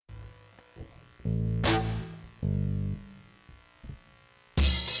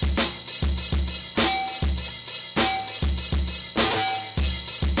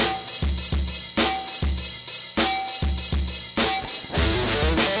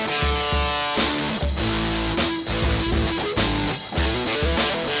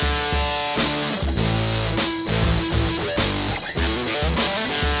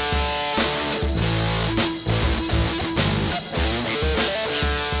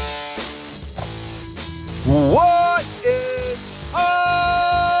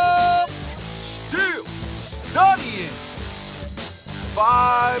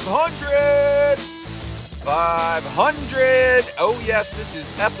500. Oh yes, this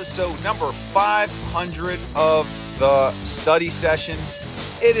is episode number 500 of the study session.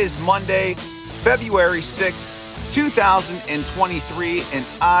 It is Monday, February 6th, 2023, and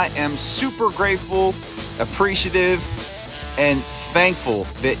I am super grateful, appreciative, and thankful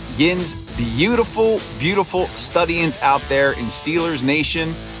that yins beautiful studians out there in Steelers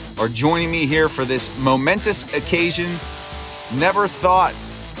Nation are joining me here for this momentous occasion. Never thought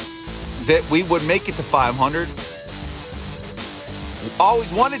that we would make it to 500.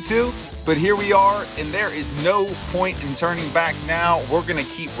 Always wanted to, but here we are, and there is no point in turning back now. We're going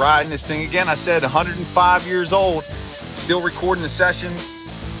to keep riding this thing. Again, I said 105 years old, still recording the sessions.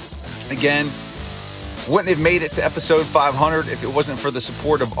 Again, wouldn't have made it to episode 500 if it wasn't for the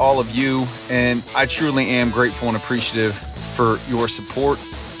support of all of you, and I truly am grateful and appreciative for your support.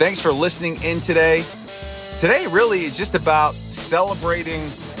 Thanks for listening in today. Today really is just about celebrating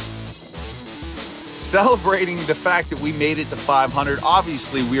the fact that we made it to 500.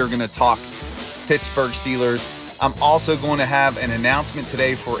 Obviously, we are going to talk Pittsburgh Steelers. I'm also going to have an announcement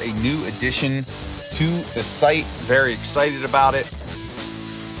today for a new addition to the site. Very excited about it.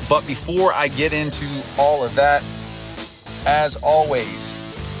 But before I get into all of that, as always,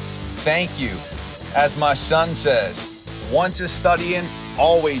 thank you. As my son says, once a studying,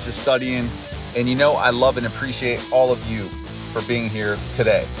 always a studying. And you know I love and appreciate all of you for being here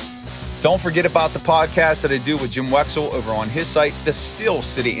today. Don't forget about the podcast that I do with Jim Wexel over on his site, The Steel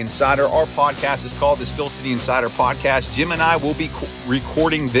City Insider. Our podcast is called The Steel City Insider Podcast. Jim and I will be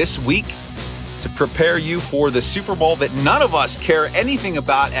recording this week to prepare you for the Super Bowl that none of us care anything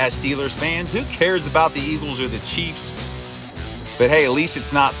about as Steelers fans. Who cares about the Eagles or the Chiefs? But hey, at least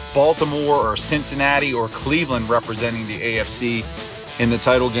it's not Baltimore or Cincinnati or Cleveland representing the AFC in the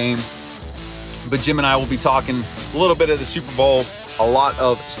title game. But Jim and I will be talking a little bit of the Super Bowl, a lot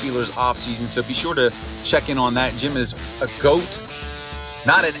of Steelers offseason, so be sure to check in on that. Jim is a GOAT,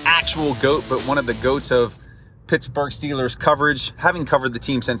 not an actual GOAT, but one of the GOATs of Pittsburgh Steelers coverage, having covered the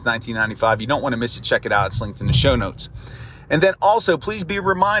team since 1995. You don't want to miss it. Check it out. It's linked in the show notes. And then also, please be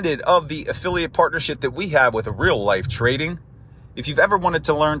reminded of the affiliate partnership that we have with Real Life Trading. If you've ever wanted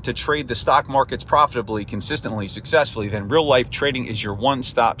to learn to trade the stock markets profitably, consistently, successfully, then Real Life Trading is your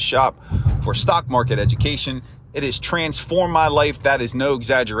one-stop shop for stock market education. It has transformed my life. That is no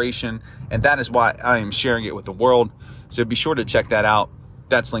exaggeration. And that is why I am sharing it with the world. So be sure to check that out.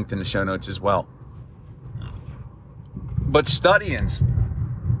 That's linked in the show notes as well. But studyings,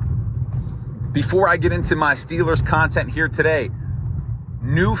 before I get into my Steelers content here today,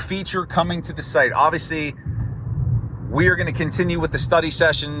 new feature coming to the site. Obviously, we are going to continue with the study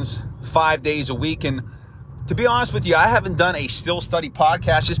sessions 5 days a week. And to be honest with you, I haven't done a Still Study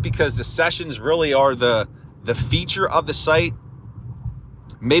podcast just because the sessions really are the feature of the site.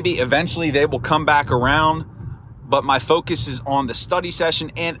 Maybe eventually they will come back around, but my focus is on the study session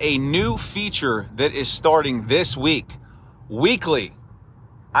and a new feature that is starting this week. Weekly,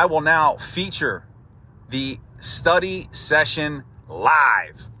 I will now feature the study session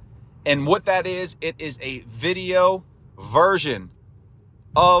live. And what that is, it is a video version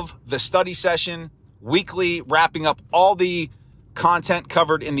of the study session weekly, wrapping up all the content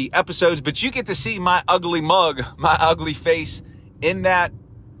covered in the episodes, but you get to see my ugly mug, my ugly face in that.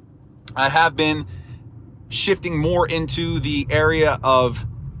 I have been shifting more into the area of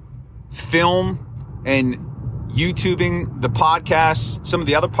film and YouTubing the podcasts, some of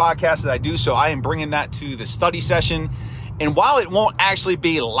the other podcasts that I do. So I am bringing that to the study session. And while it won't actually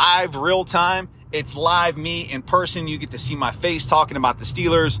be live real time, it's live me in person. You get to see my face talking about the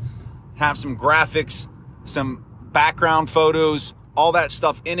Steelers, have some graphics, some background photos, all that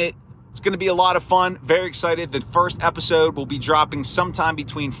stuff in it. It's going to be a lot of fun. Very excited. The first episode will be dropping sometime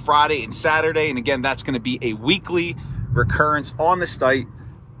between Friday and Saturday. And again, that's going to be a weekly recurrence on the site.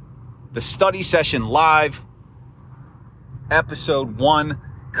 The study session live, episode 1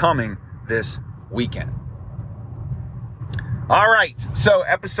 coming this weekend. All right, so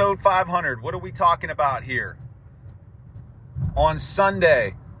episode 500. What are we talking about here? On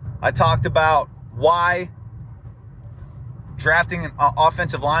Sunday, I talked about why drafting an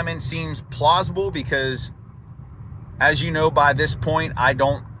offensive lineman seems plausible because, as you know, by this point,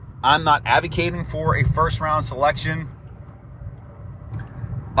 I'm not advocating for a first-round selection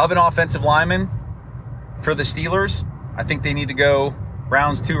of an offensive lineman for the Steelers. I think they need to go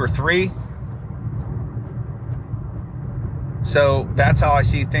rounds 2 or 3. So that's how I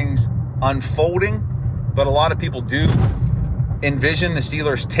see things unfolding. But a lot of people do envision the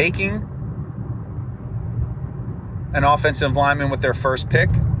Steelers taking an offensive lineman with their first pick.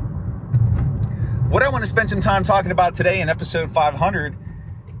 What I want to spend some time talking about today in episode 500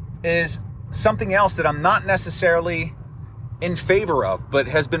 is something else that I'm not necessarily in favor of, but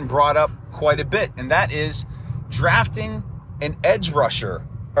has been brought up quite a bit, and that is drafting an edge rusher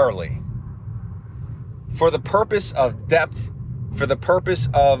early for the purpose of depth, for the purpose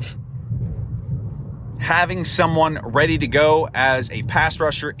of having someone ready to go as a pass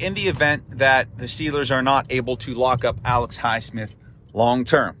rusher in the event that the Steelers are not able to lock up Alex Highsmith long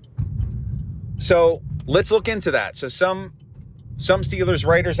term. So let's look into that. So some Steelers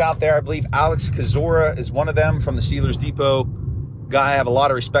writers out there, I believe Alex Kozora is one of them from the Steelers Depot, guy I have a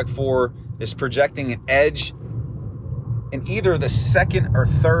lot of respect for, is projecting an edge in either the second or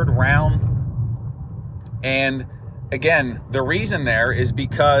third round. And again, the reason there is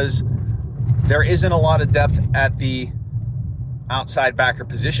because there isn't a lot of depth at the outside backer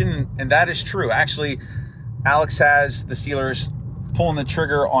position, and that is true. Actually, Alex has the Steelers pulling the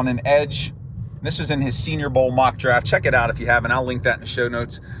trigger on an edge. This was in his Senior Bowl mock draft. Check it out if you haven't. I'll link that in the show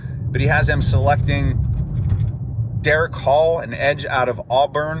notes. But he has them selecting Derek Hall, an edge out of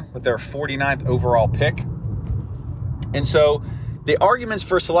Auburn, with their 49th overall pick. And so the arguments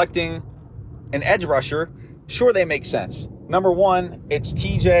for selecting an edge rusher, sure, they make sense. Number one, it's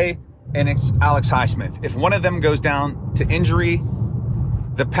TJ and it's Alex Highsmith. If one of them goes down to injury,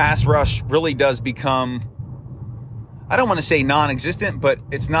 the pass rush really does become, I don't want to say non-existent, but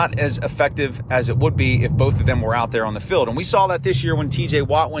it's not as effective as it would be if both of them were out there on the field. And we saw that this year when TJ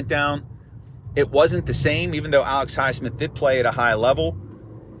Watt went down. It wasn't the same, even though Alex Highsmith did play at a high level.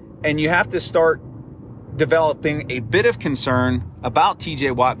 And you have to start developing a bit of concern about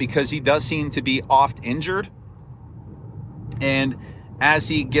TJ Watt because he does seem to be oft injured. And as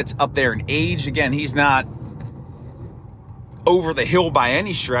he gets up there in age, again, he's not over the hill by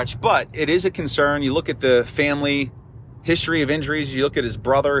any stretch, but it is a concern. You look at the family history of injuries. You look at his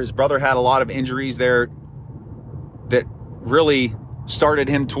brother. His brother had a lot of injuries there that really started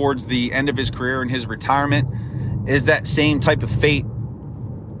him towards the end of his career and his retirement. Is that same type of fate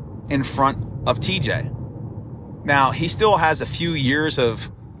in front of TJ? Now, he still has a few years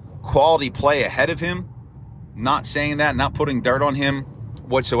of quality play ahead of him. Not saying that, not putting dirt on him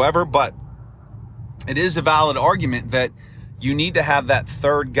whatsoever, but it is a valid argument that you need to have that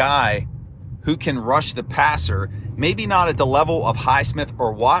third guy who can rush the passer, maybe not at the level of Highsmith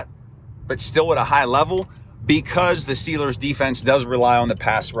or Watt, but still at a high level, because the Steelers defense does rely on the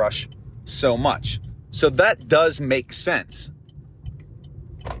pass rush so much. So that does make sense.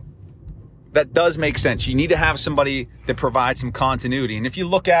 That does make sense. You need to have somebody that provides some continuity. And if you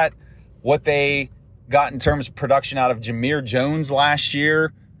look at what they got in terms of production out of Jameer Jones last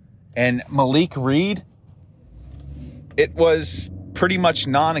year and Malik Reed, it was pretty much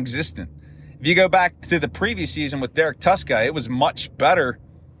non-existent. If you go back to the previous season with Derek Tuska, it was much better.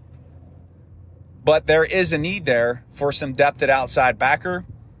 But there is a need there for some depth at outside backer.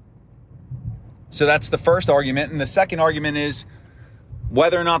 So that's the first argument. And the second argument is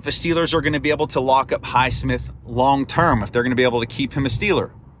whether or not the Steelers are going to be able to lock up Highsmith long term, if they're going to be able to keep him a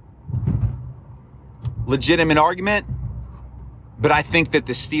Steeler. Legitimate argument, but I think that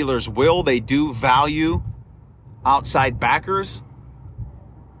the Steelers will. They do value outside backers.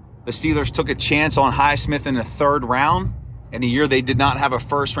 The Steelers took a chance on Highsmith in the third round in a year they did not have a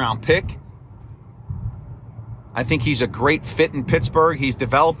first-round pick. I think he's a great fit in Pittsburgh. He's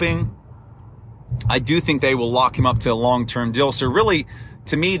developing. I do think they will lock him up to a long-term deal. So really,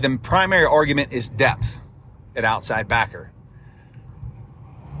 to me, the primary argument is depth at outside backer.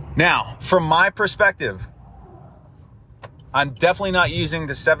 Now, from my perspective, I'm definitely not using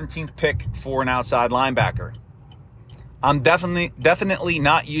the 17th pick for an outside linebacker. I'm definitely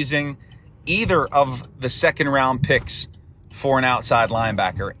not using either of the second-round picks for an outside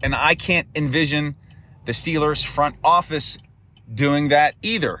linebacker. And I can't envision the Steelers front office doing that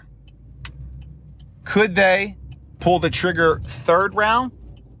either. Could they pull the trigger third round?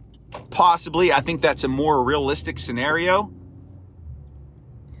 Possibly. I think that's a more realistic scenario.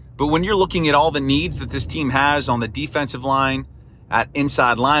 But when you're looking at all the needs that this team has on the defensive line, at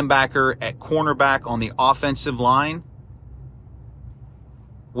inside linebacker, at cornerback, on the offensive line,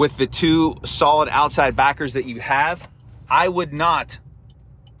 with the two solid outside backers that you have, I would not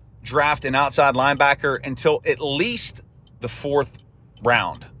draft an outside linebacker until at least the fourth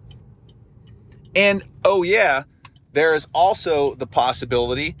round. And, oh yeah, there is also the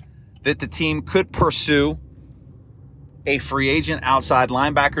possibility that the team could pursue a free agent outside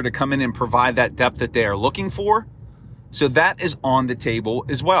linebacker to come in and provide that depth that they are looking for. So that is on the table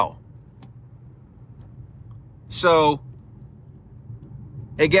as well. So,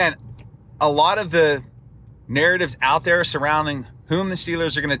 again, a lot of the narratives out there surrounding whom the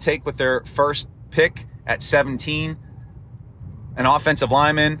Steelers are going to take with their first pick at 17, an offensive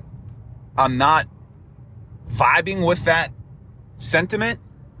lineman, I'm not vibing with that sentiment.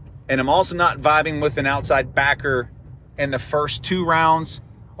 And I'm also not vibing with an outside backer in the first 2 rounds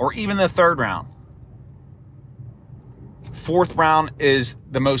or even the 3rd round. 4th round is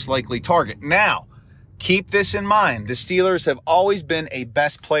the most likely target. Now, keep this in mind. The Steelers have always been a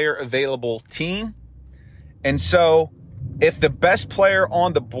best player available team. And so if the best player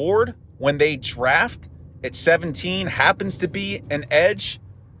on the board when they draft at 17 happens to be an edge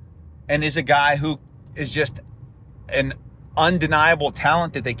and is a guy who is just an undeniable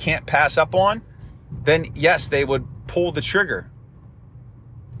talent that they can't pass up on, then yes, they would pull the trigger.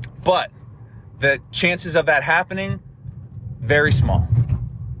 But the chances of that happening, very small.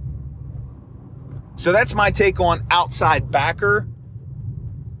 So that's my take on outside backer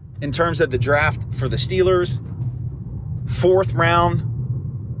in terms of the draft for the Steelers. 4th round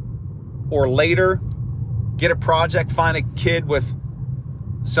or later, get a project, find a kid with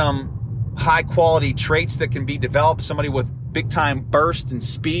some high quality traits that can be developed, somebody with big time burst and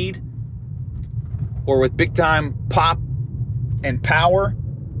speed or with big time pop and power,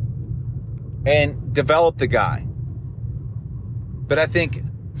 and develop the guy. But I think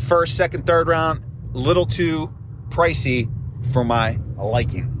 1st, 2nd, 3rd round, little too pricey for my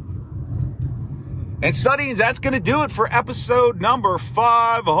liking. And studying, that's going to do it for episode number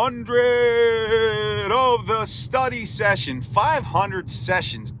 500 of the study session. 500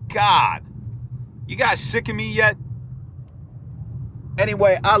 sessions. God, you guys sick of me yet?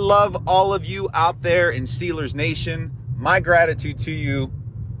 Anyway, I love all of you out there in Steelers Nation. My gratitude to you.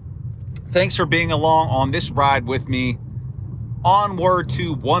 Thanks for being along on this ride with me. Onward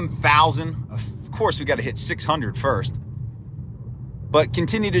to 1,000. Of course, we got to hit 600 first. But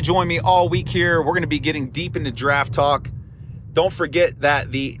continue to join me all week here. We're going to be getting deep into draft talk. Don't forget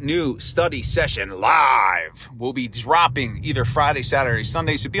that the new study session live will be dropping either Friday, Saturday,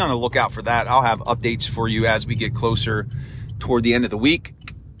 Sunday. So be on the lookout for that. I'll have updates for you as we get closer toward the end of the week.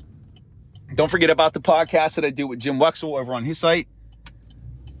 Don't forget about the podcast that I do with Jim Wexel over on his site.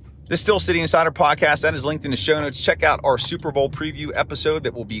 The Still City Insider podcast, that is linked in the show notes. Check out our Super Bowl preview episode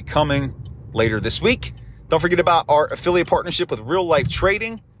that will be coming later this week. Don't forget about our affiliate partnership with Real Life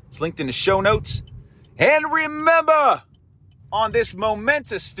Trading. It's linked in the show notes. And remember, on this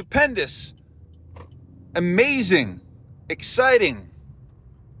momentous, stupendous, amazing, exciting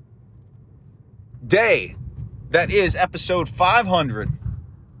day that is episode 500.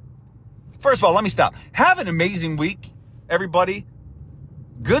 First of all, let me stop. Have an amazing week, everybody.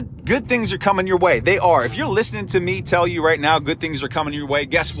 Good things are coming your way. They are. If you're listening to me tell you right now good things are coming your way,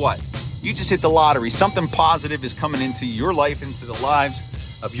 guess what? You just hit the lottery. Something positive is coming into your life, into the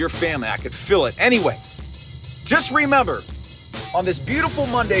lives of your family. I could feel it. Anyway, just remember, on this beautiful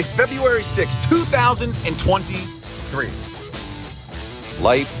Monday, February 6, 2023,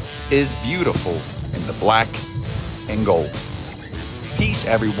 life is beautiful in the black and gold. Peace,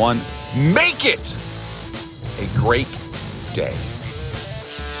 everyone. Make it a great day.